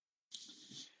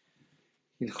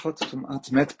הלכות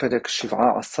טומאת מת פרק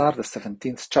 17, the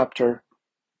 17th chapter,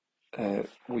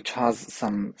 which has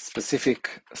some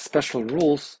specific special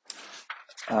rules,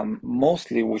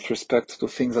 mostly with respect to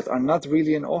things that are not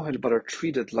really an ohel, but are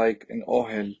treated like an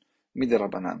ohel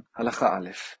מדרבנן. הלכה א',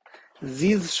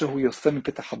 זיז שהוא יוצא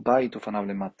מפתח הבית ופניו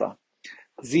למטה.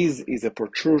 Ziz is a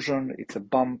protrusion, it's a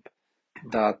bump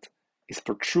that is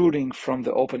protruding from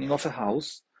the opening of a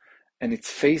house, and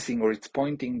it's facing or it's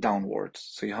pointing downwards.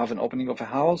 So you have an opening of a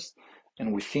house,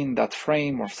 and within that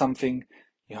frame or something,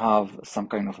 you have some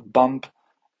kind of bump,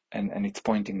 and it's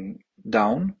pointing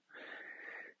down.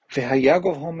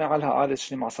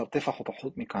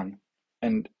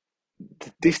 And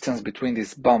the distance between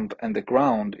this bump and the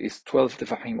ground is 12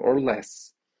 tefahim or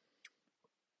less.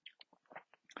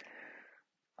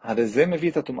 This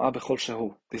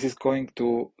is going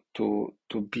to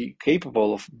be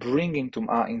capable of bringing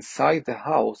tum'ah inside the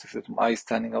house if the tum'ah is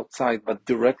standing outside, but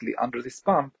directly under this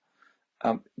bump,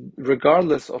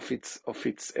 regardless of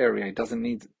its area. It doesn't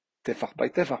need tefach by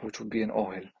tefach, which would be an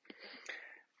ohel.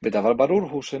 ודבר ברור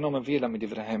הוא שאינו מביא אלא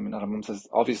מדבריהם. And Rambam says,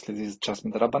 obviously this is just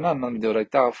מדרבנן, not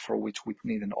מדאורייתא, for which we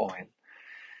need an ohel.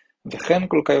 וכן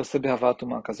כל כיוצא בהבאת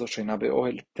טומאה כזו שאינה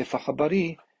באוהל טפח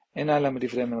הבריא, אינה אלא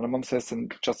מדבריהם. And Rambam says,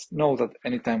 and just know that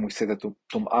anytime we say that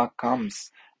tum'ah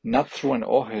comes not through an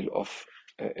ohel of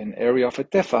an area of a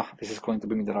tefach, this is going to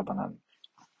be מדרבנן.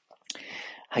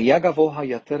 היה גבוה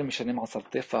יותר מ12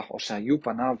 טפח, או שהיו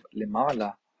פניו למעלה,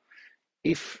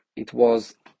 if it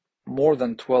was more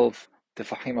than 12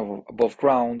 tefachim above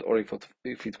ground, or if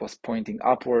it was pointing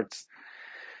upwards,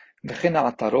 וכן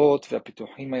העטרות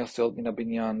והפיתוחים היוצאות מן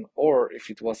הבניין, or if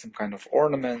it was some kind of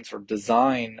ornaments or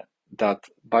design that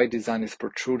by design is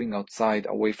protruding outside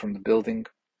away from the building,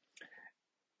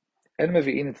 אין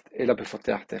מביאים אלא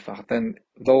בפותח טפח, then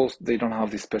those, they don't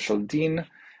have this special din,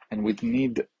 and we'd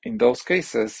need in those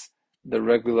cases the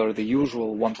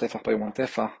usual one tefach by one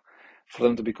tefach for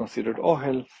them to be considered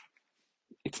ohel.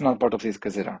 It's not part of this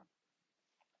gezerah.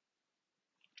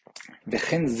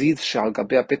 וכן זיז שעל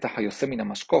גבי הפתח היוצא מן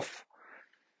המשקוף,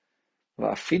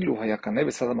 ואפילו היה קנה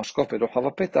בצד המשקוף ברוחב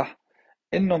הפתח,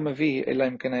 אינו מביא אלא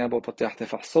אם כן היה בו פותח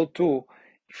טפח. So too,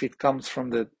 if it comes from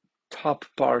the top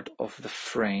part of the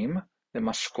frame, the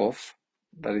משקוף,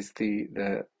 that is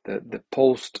the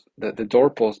post, the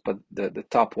doorpost, but the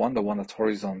top one, the one that's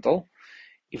horizontal,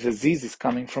 if the ziz is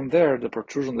coming from there, the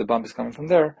protrusion, the bump is coming from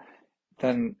there,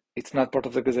 then it's not part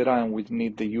of the gezerah, and we'd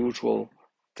need the usual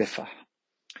tefach.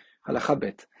 הלכה ב'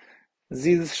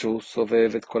 זיז שהוא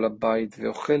סובב את כל הבית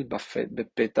ואוכל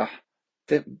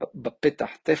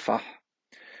בפתח טפח.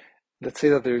 Let's say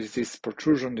that there is this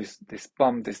protrusion, this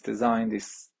bump, this design,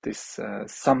 this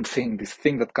something, this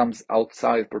thing that comes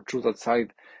outside, protrudes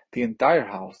outside the entire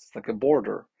house, like a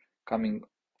border coming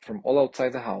from all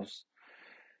outside the house,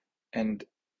 and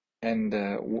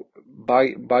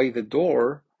by the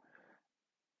door,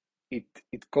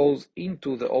 it goes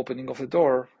into the opening of the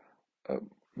door,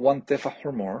 one tefach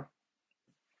or more.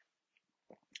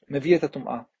 מביא את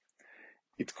הטומאה.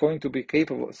 It's going to be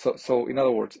capable, so in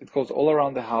other words, it goes all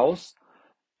around the house,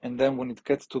 and then when it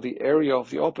gets to the area of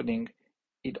the opening,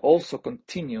 it also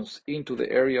continues into the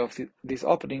area of this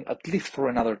opening, at least for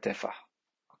another tefach.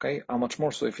 Okay, how much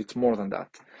more so if it's more than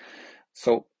that?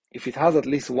 So if it has at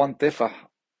least one tefach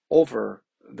over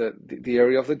the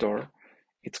area of the door,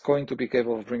 it's going to be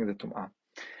capable of bringing the tum'ah.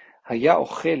 היה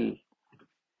אוכל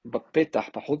בפתח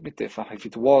פחות מטפח,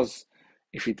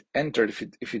 if it entered,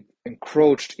 if it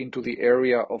encroached into the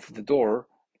area of the door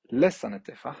less than a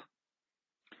tefach,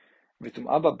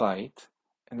 וטומאה בבית,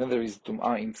 and then there is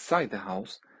טומאה inside the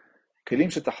house, כלים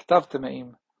שתחתיו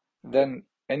טמאים, then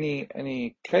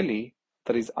any keli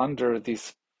that is under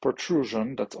this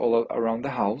protrusion that's all around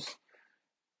the house,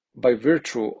 by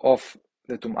virtue of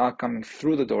the טומאה coming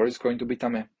through the door, is going to be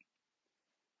tameh.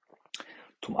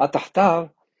 טומאה תחתיו,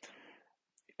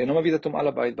 אינו מביא את הטומאה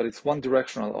לבית, but it's one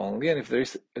directional only, and if there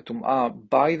is a טומאה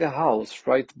by the house,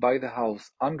 right by the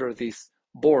house, under this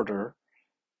border,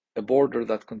 a border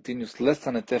that continues less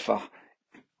than a tefach,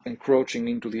 encroaching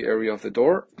into the area of the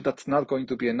door, that's not going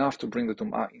to be enough to bring the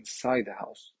tum'ah inside the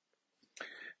house.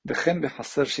 וכן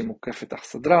בחסר שמוקפת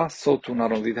אכסדרה, so to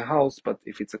not only the house, but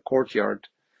if it's a courtyard,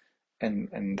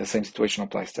 and the same situation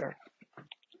applies there.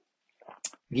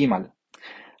 ג'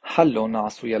 חלון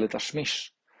העשויה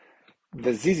לתשמיש,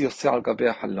 וזיז יוצא על גבי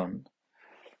החלון.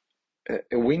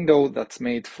 A window that's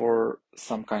made for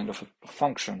some kind of a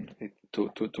function,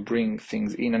 to bring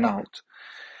things in and out.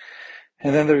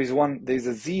 And then there's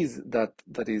a ziz that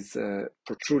is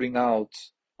protruding out,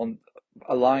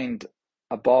 aligned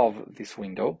above this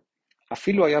window.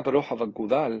 אפילו היה ברוחב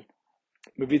הגודל,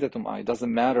 מביא את הטומאה. It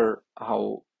doesn't matter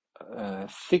how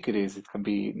thick it is, it can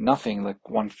be nothing, like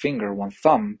one finger, one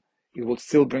thumb, it will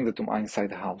still bring the tum'ah inside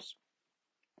the house.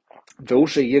 והוא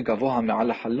שיהיה גבוה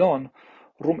מעל החלון,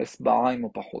 רום אצבעיים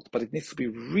או פחות. But it needs to be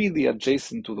really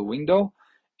adjacent to the window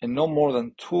and no more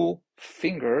than 2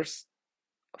 fingers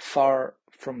far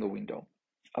from the window,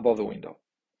 above the window.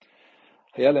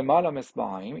 היה למעלה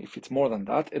מאצבעיים, if it's more than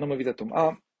that, אינו מביא את הטומאה,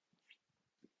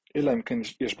 אלא אם כן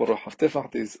יש בו רוחב טפח.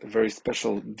 There is a very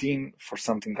special deen for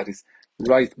something that is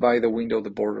right by the window, the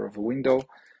border of the window,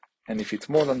 and if it's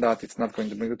more than that, it's not going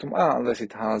to bring the tum'ah unless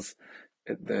it has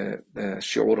the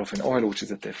שיעור of an oil, which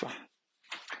is a טפח.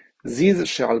 זיז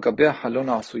שעל גבי החלון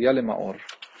העשויה למאור,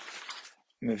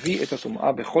 מביא את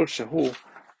הטומאה בכל שהוא,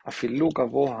 אפילו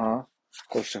גבוה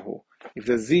כל שהוא. If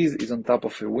the ziz is on top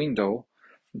of a window,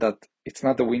 that it's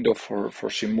not the window for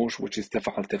shimush, which is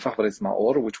tefach al tefach, but it's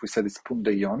ma'or, which we said is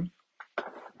pundayon,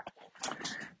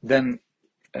 then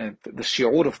the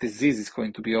shi'ur of the ziz is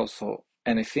going to be also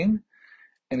anything,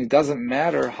 and it doesn't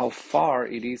matter how far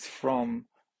it is from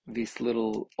this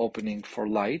little opening for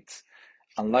light,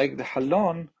 unlike the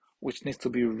halon, which needs to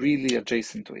be really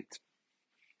adjacent to it.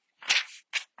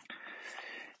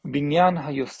 בניין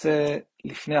היוצא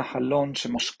לפני החלון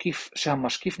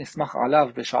שהמשקיף נסמך עליו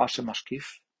בשעה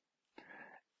שמשקיף,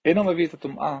 אינו מביא את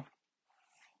הטומאה,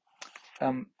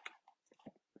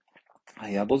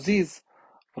 היה בו זיז,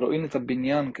 רואים את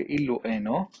הבניין כאילו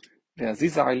אינו,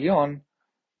 והזיז העליון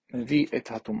מביא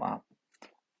את הטומאה.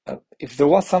 If there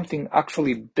was something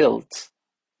actually built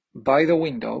by the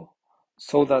window,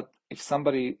 so that if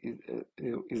somebody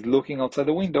is looking outside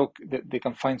the window, they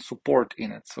can find support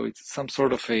in it. So it's some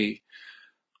sort of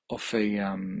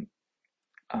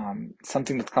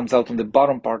something that comes out on the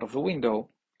bottom part of the window,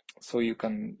 so you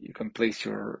can place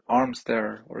your arms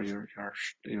there or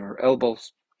your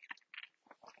elbows.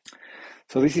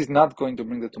 So this is not going to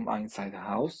bring the tum'ah inside the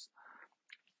house.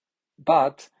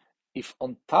 But if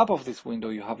on top of this window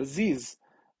you have a ziz,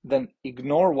 then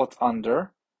ignore what's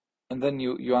under, and then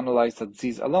you analyze that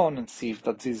ziz alone and see if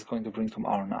that ziz is going to bring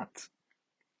tum'ah or not.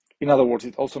 In other words,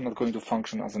 it's also not going to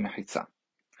function as a מחיצה.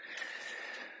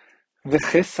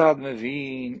 וחסד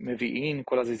מביאים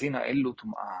כל הזיזין האלו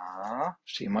טומאה,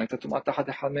 שאם הייתה טומאה תחת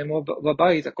אחד מהם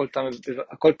בבית,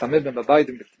 הכל טמא בבית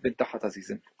בין תחת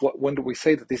הזיזין. When we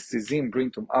say that this zizim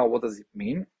bring tum'ah, what does it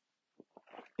mean?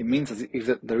 It means that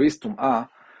if there is tum'ah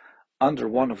under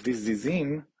one of these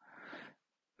zizim,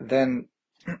 then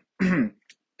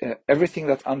everything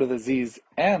that's under the ziz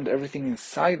and everything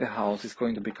inside the house is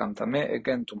going to become tameh,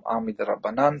 again tum'ah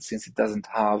mid'Rabbanan, since it doesn't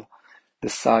have the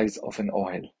size of an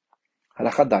ohel.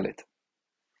 הלכה ד'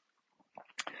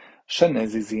 שני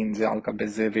זיזין זה על גבי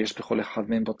זה, ויש בכל אחד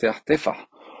מהם פותח טפח,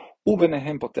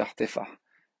 וביניהם פותח טפח,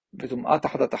 וטומאה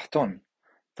תחת התחתון,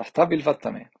 תחתה בלבד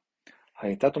טמא.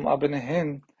 הייתה טומאה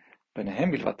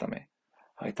ביניהם בלבד טמא.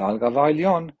 הייתה על גב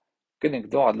העליון,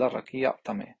 כנגדו עד לרקיע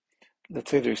טמא. Let's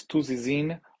say there's 2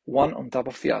 zizin, one on top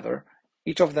of the other.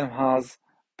 Each of them has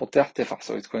potech tefach,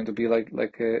 so it's going to be like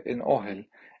an ohel.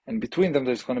 And between them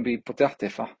there's going to be potech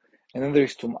tefach. And then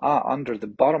there's tum'ah under the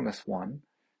bottomest one.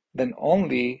 Then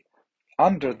only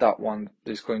under that one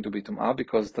there's going to be tum'ah,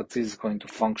 because that is going to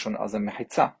function as a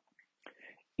mechitza.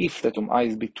 If the tum'ah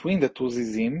is between the 2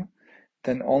 zizim,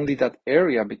 then only that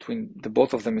area between the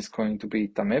both of them is going to be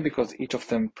tameh, because each of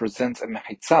them presents a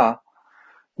mechitza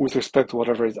with respect to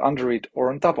whatever is under it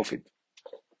or on top of it.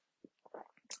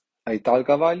 הייתה על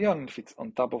גב העליון, if it's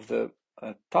on top of the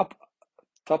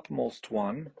topmost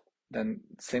one, then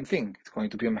same thing, it's going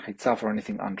to be a mechitza for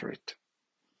anything under it.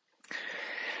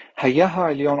 היה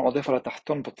העליון עודף על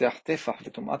התחתון פותח טפח,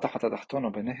 וטומאה תחת התחתון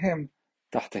וביניהם,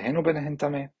 תחתיהן וביניהן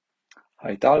טמא.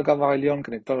 הייתה על גב העליון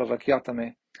כנגדו לרקיע טמא.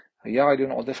 היה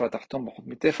העליון עודף על התחתון פחות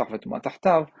מטפח, וטומאה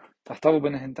תחתיו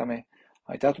וביניהן טמא.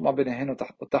 הייתה טומאה ביניהן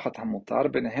או תחת המותר,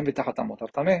 ביניהם ותחת המותר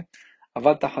טמא,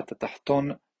 אבל תחת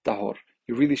התחתון טהור.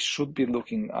 You really should be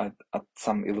looking at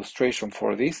some illustration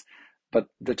for this, but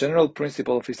the general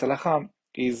principle of this halacha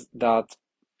is that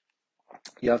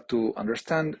you have to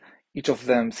understand each of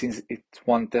them, since it's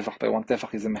one tefach by one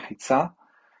tefach is a mechitza,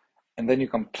 and then you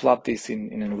can plot this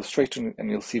in an illustration, and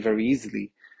you'll see very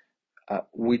easily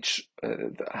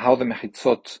how the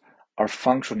mechitzot are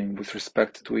functioning with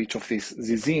respect to each of these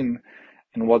zizim,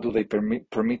 and what do they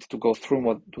permit to go through, and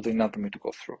what do they not permit to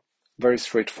go through. Very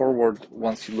straightforward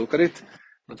once you look at it,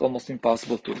 but almost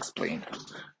impossible to explain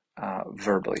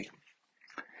verbally.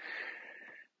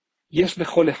 יש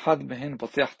בכל אחד מהן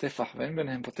פותח טפח ואין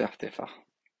ביניהם פותח טפח.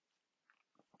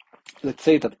 Let's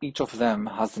say that each of them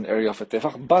has an area of a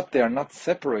tefach, but they are not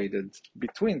separated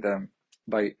between them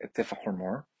by a tefach or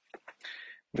more.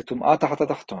 וטומאה תחת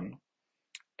התחתון,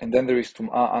 and then there is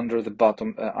tum'ah under the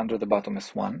bottom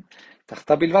S1.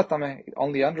 תחתה בלבד טמא,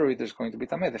 only under it there's going to be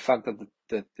טמא. The fact that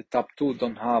the top two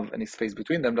don't have any space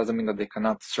between them doesn't mean that they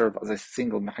cannot serve as a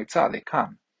single מחיצה, they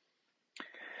can.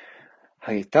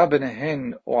 הייתה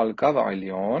ביניהן או על גב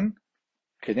העליון,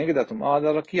 כנגד הטומאה עד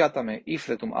הרקיע טמא. If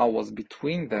the tum'ah was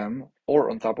between them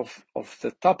or on top of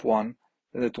the top one,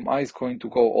 then the tum'ah is going to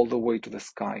go all the way to the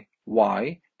sky.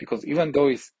 Why? Because even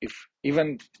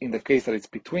in the case that it's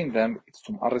between them, it's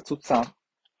tum'ah retzutza,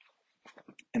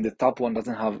 and the top one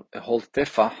doesn't have a whole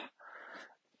tefah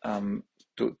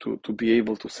to be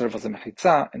able to serve as a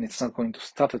mechitza, and it's not going to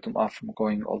stop the tum'ah from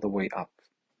going all the way up.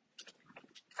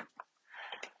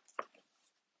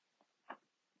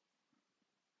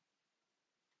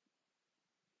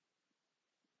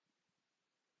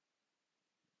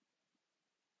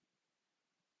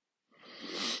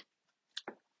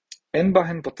 אין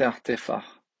בהן פותח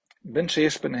טפח, בין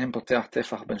שיש ביניהם פותח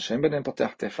טפח, בין שאין ביניהם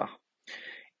פותח טפח.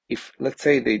 If, let's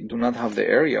say, they do not have the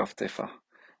area of tefah,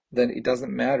 then it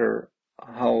doesn't matter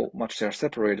how much they are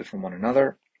separated from one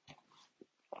another.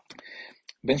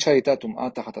 בין שהייתה טומאה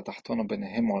תחת התחתון או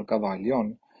ביניהם או על גב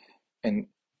העליון, and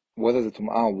whether the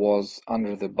tum'ah was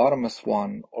under the bottommost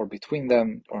one or between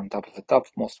them or on top of the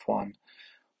topmost one,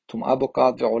 tum'ah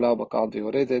בוקעת ועולה ובוקעת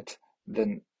ויורדת,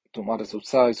 then tum'ah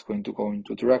רצוצה is going to go in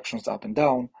two directions, up and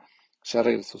down,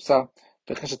 שהרי רצוצה,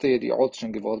 וכן שתי ידיעות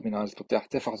שהן גבוהות מן הארץ פותח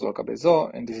טפח זו על גבי זו,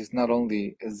 and this is not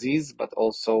only a ziz, but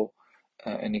also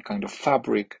any kind of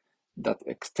fabric that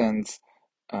extends,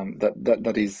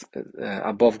 that is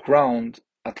above ground,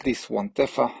 at least one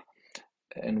tefah,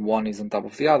 and one is on top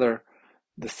of the other,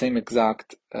 the same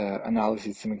exact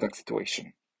analysis, same exact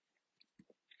situation.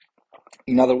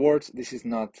 In other words, this is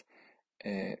not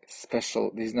a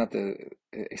special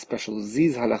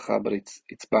ziz halacha, but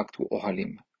it's back to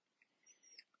ohalim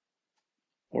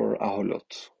or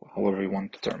aholot, however you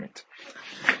want to term it.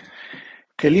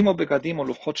 כלים או בגדים או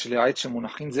לוחות של העץ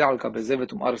שמונחים זה על גבי זה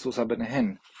וטומאה רצוצה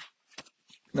ביניהן.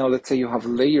 Now let's say you have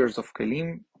layers of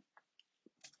kelim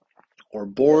or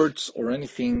boards or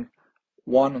anything,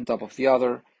 one on top of the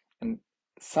other, and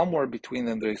somewhere between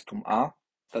them there is tum'ah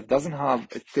that doesn't have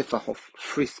a tefah of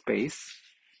free space,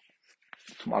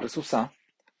 tum'ah ressusa.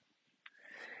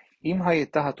 אם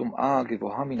הייתה הטומאה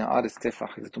גבוהה מן הארץ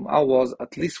טפח, if the tum'ah was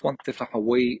at least one tefah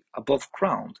away above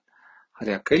ground,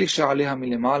 הרי הכלי שעליה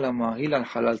מלמעלה מהיל על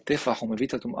חלל טפח ומביא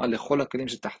את הטומאה לכל הכלים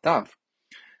שתחתיו,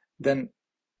 then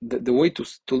the way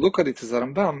to look at it as a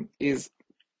Rambam is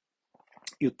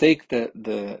you take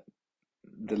the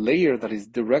layer that is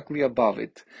directly above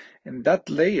it, and that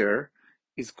layer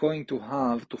is going to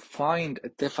have to find a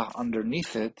tefah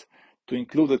underneath it to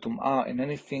include the tum'ah and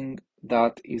anything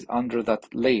that is under that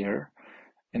layer,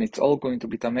 and it's all going to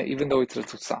be tameh even though it's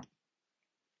retzutza.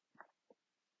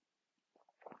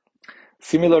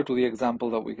 Similar to the example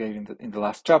that we gave in the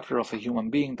last chapter of a human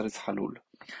being that is halul.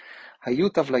 היו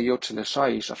טבליות של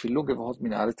השיש אפילו גבוהות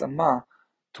מן הארץ עמה,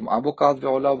 טומאה בוקעת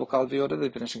ועולה ובוקעת ויורדת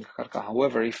בין הקרקע.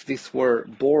 However, if these were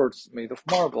boards made of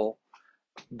marble,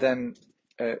 then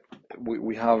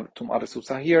we have tum'ah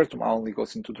ressusa here. Tum'ah only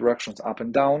goes in two directions, up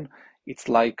and down. It's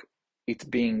like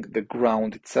it being the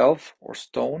ground itself or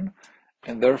stone,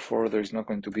 and therefore there is not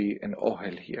going to be an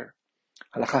ohel here.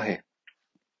 הלכה ה'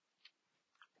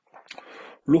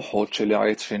 לוחות של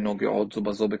העץ שנוגעות זו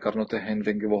בזו בקרנותיהן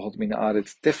והן גבוהות מן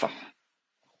הארץ טפח.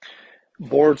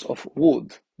 Boards of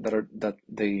wood that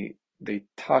they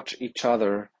touch each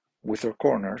other with their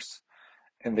corners,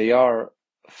 and they are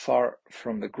far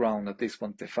from the ground, at least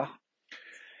one tefah.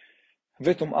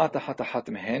 וטומאה תחת אחת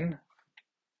מהן,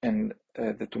 and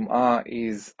the tum'ah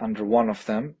is under one of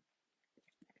them.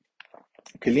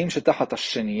 כלים שתחת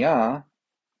השנייה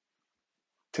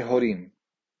טהורים,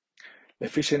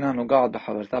 לפי שאינה נוגעת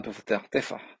בחברתה בפתח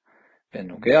טפח,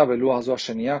 ונוגע בלוח זו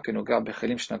השנייה כנוגע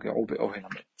בכלים שנגעו באוהל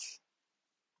המת.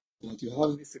 What you have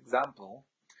in this example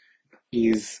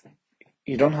is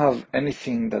you don't have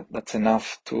anything that's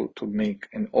enough to make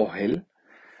an ohel,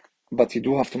 but you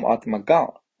do have tum'at maga,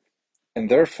 and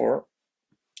therefore,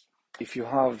 if you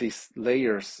have these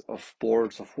layers of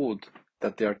boards of wood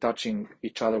that they are touching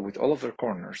each other with all of their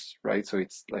corners, right? So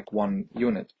it's like one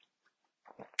unit.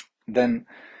 Then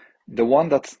the one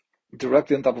that's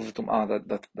directly on top of the tum'ah,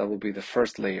 that will be the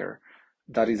first layer,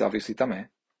 that is obviously tameh,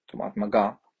 tum'at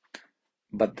maga.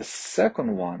 But the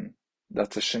second one,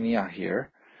 that's a sheniya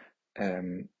here,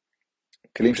 kelim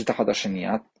shetachad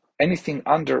sheniya, anything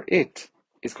under it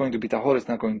is going to be tahor, it's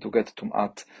not going to get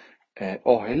tum'at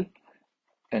ohel.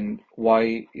 And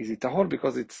why is it tahor?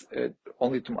 Because it's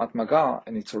only tum'at maga,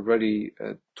 and it's already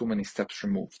too many steps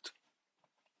removed.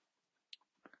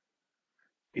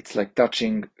 It's like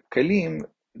touching kelim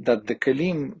that the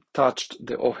kelim touched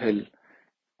the ohel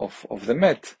of the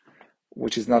met,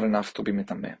 which is not enough to be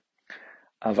מטמא.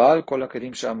 אבל כל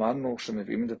הכלים שאמרנו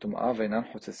שמביאים את הטומאה ואינם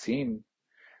חוצצים,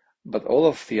 but all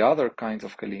of the other kinds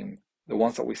of kelim, the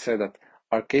ones that we said that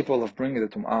are capable of bringing the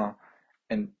tum'ah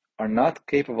and are not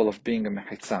capable of being a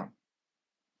mechitza,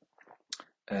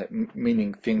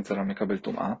 meaning things that are מקבל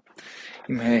טומאה,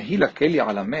 אם ההיל הכלי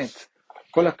על המת,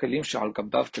 כל הכלים שעל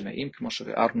גביו טמאים כמו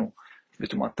שביארנו,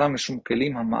 וטומאתם משום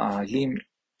כלים המאהלים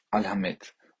על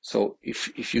המת. So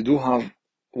if you do have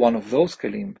one of those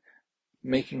kelim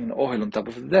making an ohel on top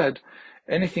of the dead,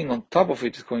 anything on top of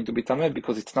it is going to be tameh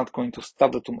because it's not going to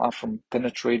stop the tum'ah from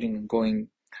penetrating and going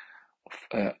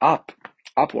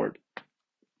upward.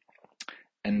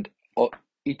 And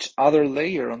each other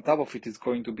layer on top of it is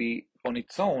going to be on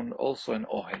its own also an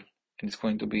ohel, and it's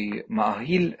going to be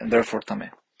ma'ahil and therefore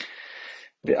tameh.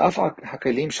 ואף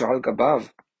הכלים שעל גביו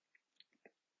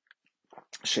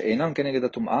שאינם כנגד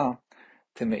הטומאה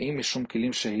טמאים משום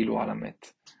כלים שהילו על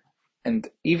המת. And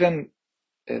even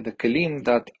the kelim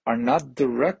that are not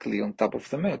directly on top of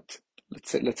the met,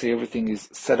 let's say everything is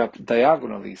set up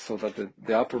diagonally so that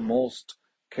the uppermost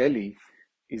keli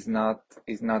is not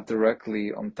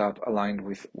directly on top aligned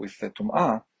with the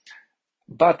tum'ah,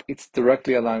 but it's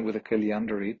directly aligned with the keli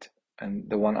under it, and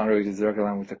the one under it is directly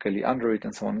aligned with the keli under it,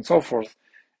 and so on and so forth,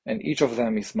 and each of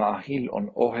them is ma'ahil on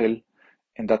ohel,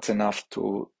 and that's enough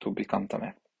to become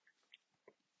tameh.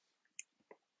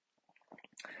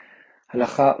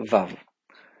 הלכה ו'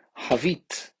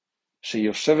 חבית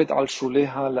שיושבת על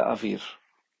שוליה לאוויר.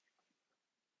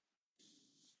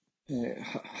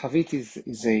 Havit is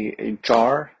a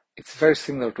jar. It's very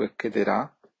similar to a kedera,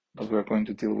 but we're going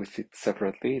to deal with it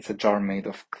separately. It's a jar made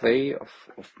of clay, of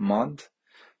mud.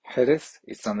 Heres,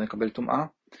 it's not mekabel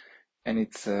tum'ah, and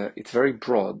it's very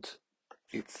broad.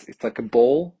 It's like a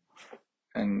bowl,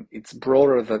 and it's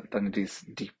broader than it is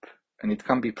deep, and it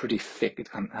can be pretty thick. It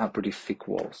can have pretty thick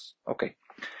walls. Okay.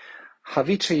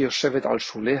 חבית שיושבת על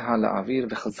שוליה לאוויר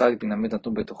וחזק בנמד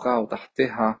נתון בתוכה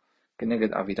ותחתיה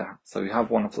כנגד אווירה. So you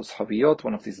have one of those חביות,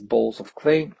 one of these bowls of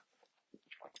clay.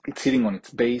 It's sitting on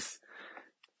its base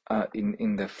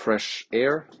in the fresh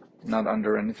air, not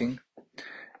under anything.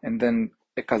 And then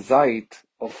a kazait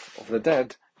of the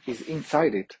dead is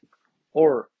inside it,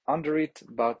 or under it,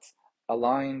 but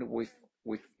aligned with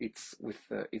its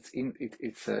avir, it's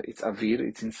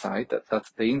inside.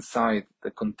 That's the inside,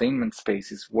 the containment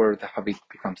space is where the habit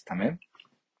becomes tameh.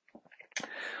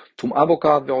 Tum'ah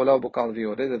bokad ve'ola bokad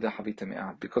ve'yored the habit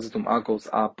tameh. Because the tum'ah goes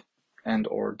up and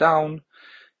or down,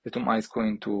 the tum'ah is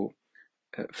going to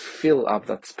fill up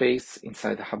that space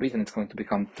inside the habit, and it's going to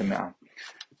become tameh.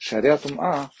 Sharia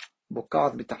tum'ah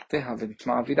bokad b'tahteha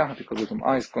ve'nitma avirah, because the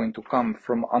tum'ah is going to come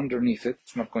from underneath it.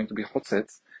 It's not going to be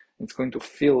chotzetz. It's going to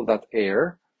fill that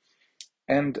air,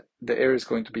 and the air is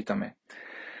going to be tameh.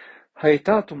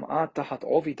 הייתה טומאה תחת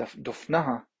עובי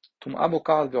דופנה, טומאה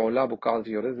בוקעת ועולה בוקעת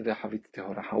ויורדת והחבית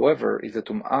טהורה. However, if the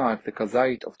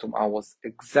kazait of טומאה was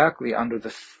exactly under the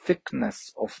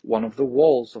thickness of one of the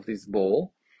walls of this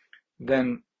bowl,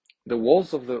 then the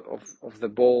walls of the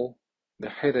bowl, the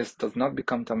heres, does not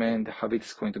become tameh, and the habit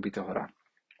is going to be טהורה.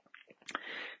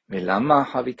 ולמה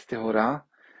החבית טהורה?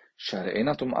 שהרי אין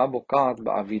הטומאה בוקעת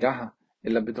באווירה,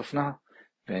 אלא בדופנה,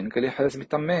 ואין כלי חרס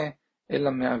מטמא,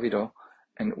 אלא מאווירו.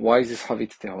 And why is this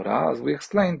havit tehora? As we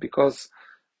explained, because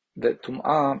the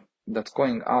tum'ah that's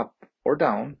going up or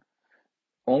down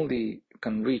only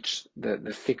can reach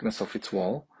the thickness of its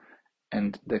wall,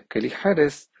 and the keli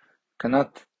hares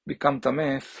cannot become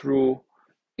tameh through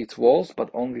its walls, but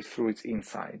only through its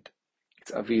inside,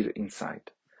 its avir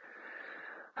inside.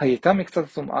 הייתה מקצת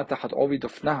הטומאה תחת עובי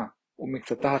דופנה,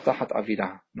 ומקצתה תחת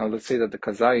אווירה. Now let's say that the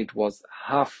kazait was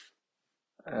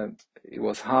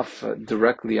half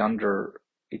directly under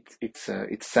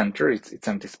its center, its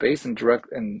empty space,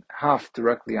 and half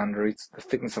directly under the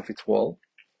thickness of its wall.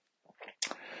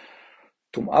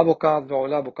 טומאה בוקעת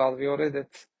ועולה בוקעת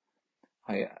ויורדת.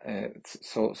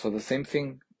 So the same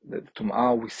thing, the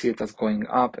טומאה, we see it as going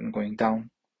up and going down.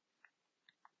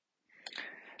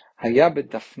 היה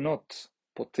בדפנות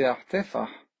פותח טפח.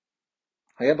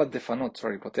 היה בדפנות,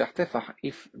 פותח טפח,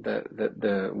 if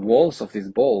the walls of this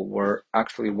bowl were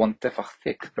actually one tefach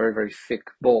thick, very, very thick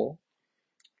bowl.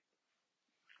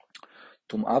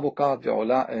 טומאה בוקעת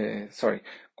ועולה,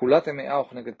 כולה טמאה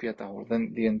וכנגד פי הטהור.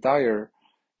 Then the entire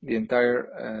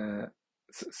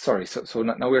so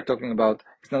now we're talking about,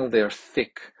 it's not that they are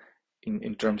thick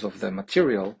in terms of the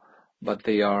material, but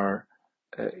they are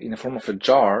in a form of a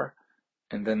jar,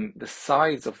 and then the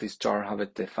sides of this jar have a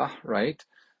tefah, right?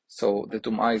 So the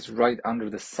tum'ah is right under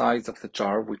the sides of the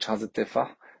jar, which has a tefah.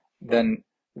 Then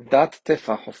that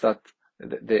tefah of that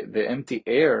the empty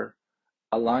air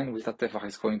aligned with התפח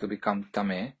is going to become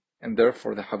tameh, and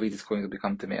therefore the havit is going to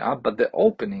become teme'ah, but the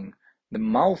opening, the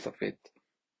mouth of it,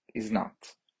 is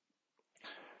not.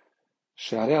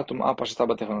 שהרי הטומאה פשטה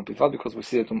בתחתונות בלבד, because we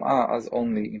see the טומאה as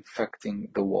only infecting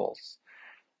the walls.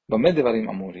 במה דברים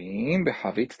אמורים?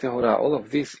 בחבית טהורה. All of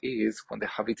this is when the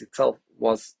havit itself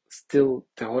was still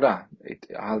טהורה. It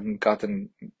hadn't gotten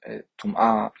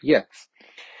טומאה yet.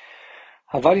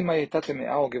 אבל אם הייתה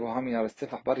טמאה או גבוהה מן הארץ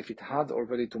טפח, but if it had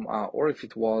already טומאה, or if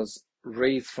it was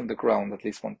raised from the ground, at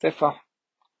least one טפח,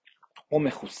 או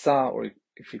מכוסה, or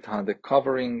if it had a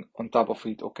covering on top of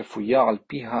it, או כפויה על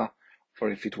פיה, or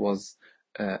if it was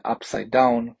upside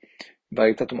down,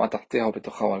 והייתה טומאה תחתיה או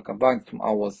בתוכה או על גבה, the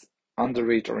טומאה was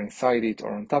under it or inside it or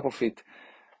on top of it,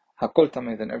 הכל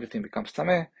טמא, then everything becomes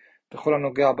טמא, בכל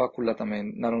הנוגע בה כולה טמא.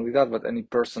 Not only that, but any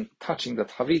person touching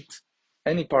that חבית,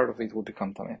 any part of it will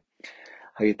become טמא.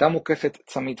 הייתה מוקפת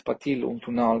צמית פתיל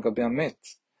ונתונה על גבי המת.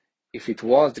 If it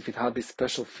had this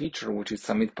special feature, which is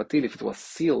צמית פתיל, if it was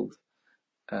sealed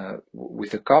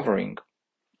with a covering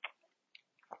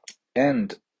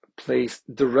and placed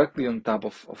directly on top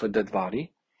of a dead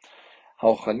body,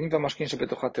 האוכלים והמשקים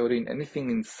שבתוכה טהורין, anything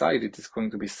inside it is going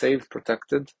to be saved,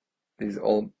 protected. This is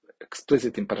all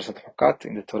explicit in פרשת חוקת,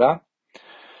 in the Torah.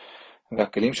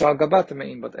 והכלים שעל גבה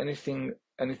טמאים, but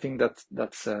anything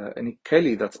that's any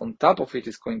keli that's on top of it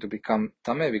is going to become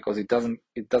tameh, because it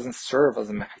doesn't serve as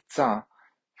a mechitza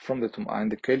from the tum'ah,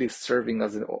 and the keli is serving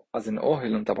as an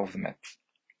ohel on top of the met.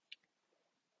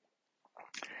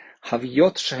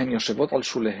 חביות שהן יושבות על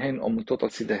שוליהן או מוטות על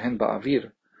צידיהן באוויר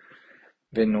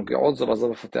ונוגעות זו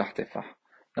בזו בפתח טפח.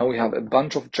 Now we have a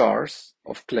bunch of jars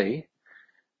of clay,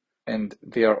 and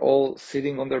they are all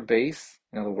sitting on their base,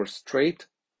 in other words straight,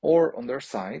 or on their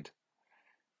side,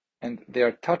 and they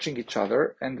are touching each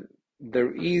other, and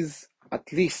there is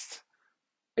at least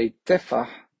a tefah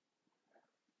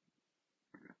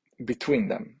between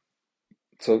them.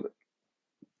 So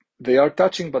they are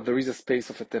touching, but there is a space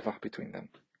of a tefah between them,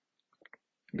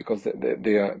 because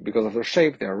they are, because of their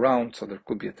shape, they are round, so there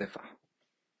could be a tefah.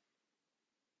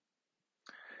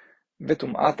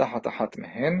 וטומאה תחת אחת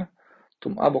מהן,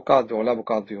 טומאה בוקעת ועולה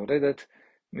בוקעת ויורדת,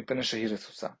 מפני שהיא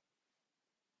רצוצה.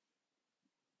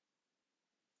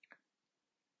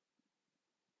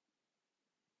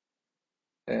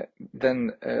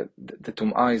 Then the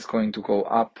tum'ah is going to go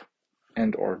up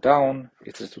and or down,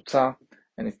 it's retzutza,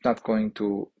 and it's not going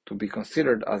to be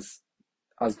considered as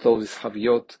though these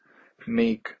haviyot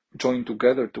make join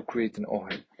together to create an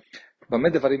ohel. במה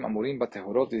דברים אמורים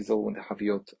בטהורות, is all when the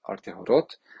haviyot are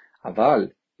טהורות, אבל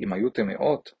אם היו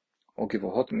טמאות או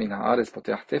גבוהות מן הארץ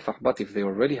פותח טפח, but if they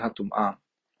already had טומאה,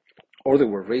 or they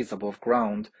were raised above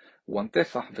ground, one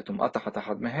טפח וטומאה תחת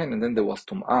אחת מהן, and then there was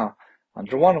טומאה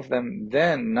under one of them,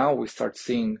 then now we start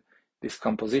seeing this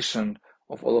composition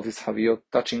of all of these haviyot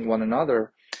touching one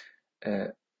another.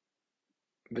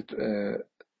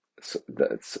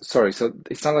 So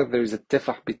it's not like there is a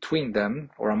tefach between them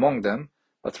or among them,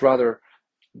 but rather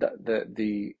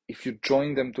the if you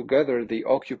join them together, they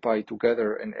occupy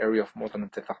together an area of more than a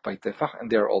tefach by tefach, and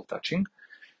they are all touching.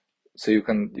 So you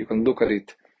can look at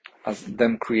it as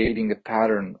them creating a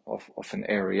pattern of an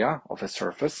area, of a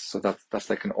surface. So that's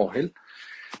like an ohel.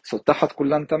 So תחת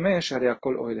כולן טמא, שהרי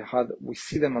הכל אוהל אחד, we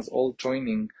see them as all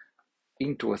joining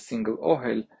into a single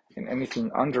ohel, and anything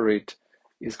under it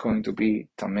is going to be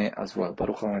טמא as well.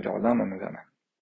 ברוך ה' לעולם, אמן ואמן.